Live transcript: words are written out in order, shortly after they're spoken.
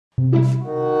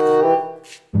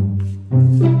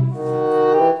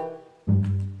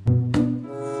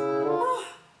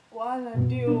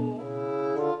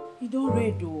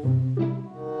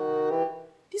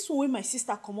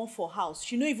sister come on for house,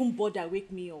 she no even bother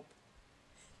wake me up.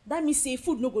 That means say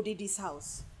food no go dey this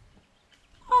house.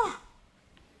 Ah,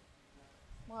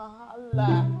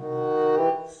 wahala.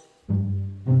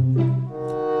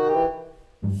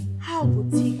 How go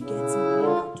take get money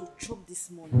now to chop this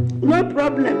morning? No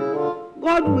problem.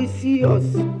 God will see us.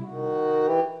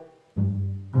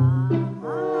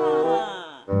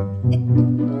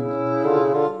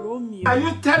 Romeo. Are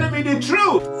you telling me the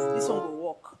truth? This one will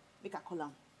work. Make a call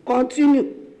am.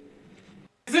 Continue.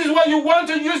 This is what you want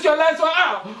to use your life for?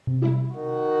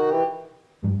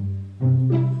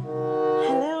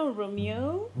 Hello,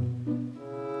 Romeo.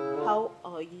 How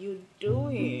are you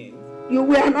doing? You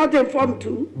were not informed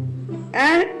too?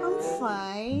 Eh? I'm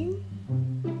fine.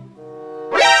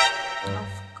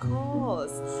 Of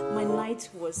course. My night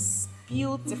was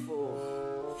beautiful,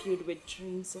 filled with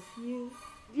dreams of you.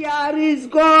 There is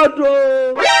God.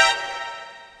 Oh.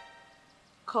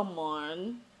 Come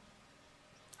on.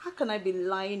 How can I be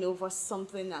lying over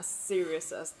something as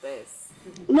serious as this?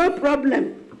 No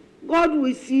problem. God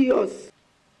will see us.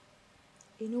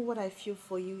 You know what I feel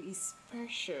for you is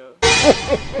special.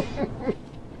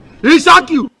 He shock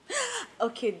you.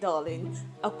 Okay, darling,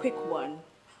 a quick one.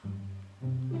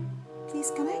 Please,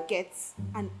 can I get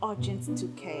an urgent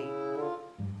 2K?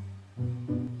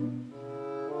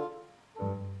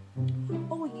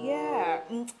 Oh yeah,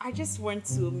 I just want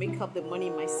to make up the money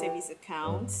in my savings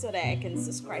account so that I can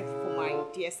subscribe for my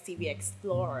DSTV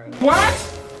Explorer. What?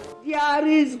 There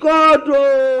is God.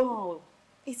 Oh. Oh,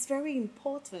 it's very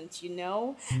important, you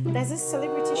know. There's a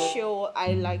celebrity show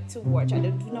I like to watch. I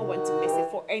do not want to miss it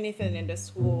for anything in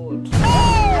this world.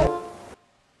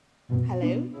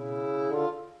 Hello?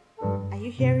 Are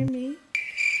you hearing me?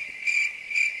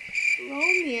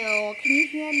 Romeo, can you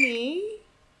hear me?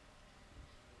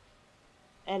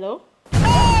 Hello?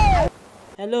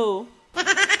 Hello?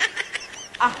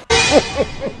 Ah!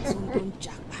 Don't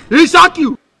jack. He shock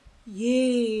you.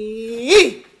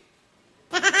 Yay!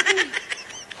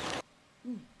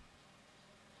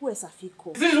 Who is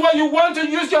Afiko? This is what you want to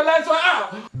use your life for?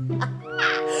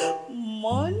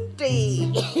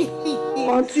 Monday.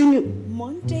 Continue.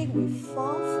 Monday will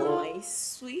fall for my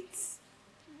sweet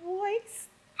voice.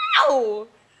 Ow!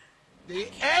 The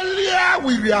earlier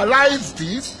we realize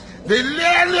this, the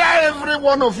earlier every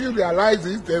one of you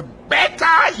realizes, the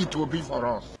better it will be for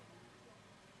us.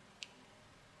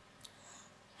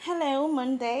 Hello,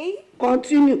 Monday.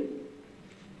 Continue.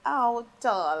 Oh,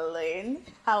 darling,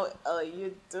 how are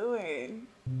you doing?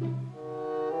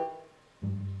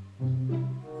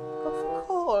 Of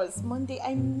course, Monday,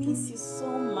 I miss you so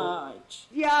much.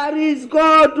 There is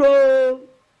God. Oh.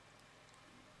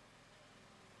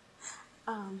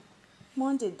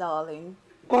 Monday, darling,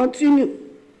 Continue.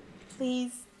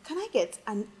 please, can I get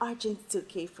an urgent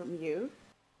 2K from you?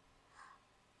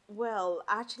 Well,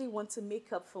 I actually want to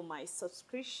make up for my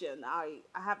subscription. I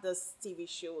have this TV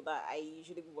show that I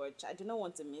usually watch. I do not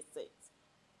want to miss it.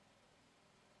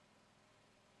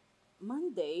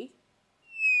 Monday?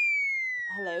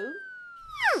 Hello?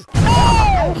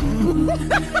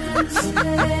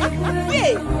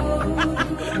 Hey!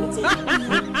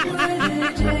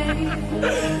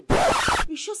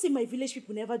 You sure say my village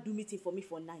people never do meeting for me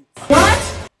for night?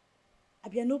 What? I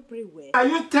be no pray well. Are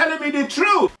you telling me the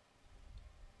truth?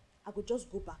 I go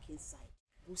just go back inside,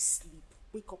 go sleep,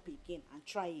 wake up again and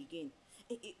try again.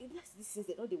 These things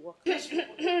they know they work.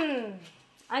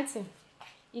 Auntie,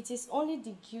 it is only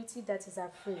the guilty that is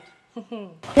afraid.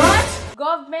 What?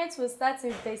 Government will start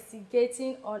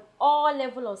investigating on all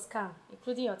levels of scam,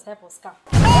 including your type of scam.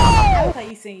 What are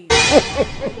you saying?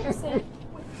 Keep saying.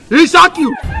 He shock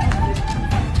you.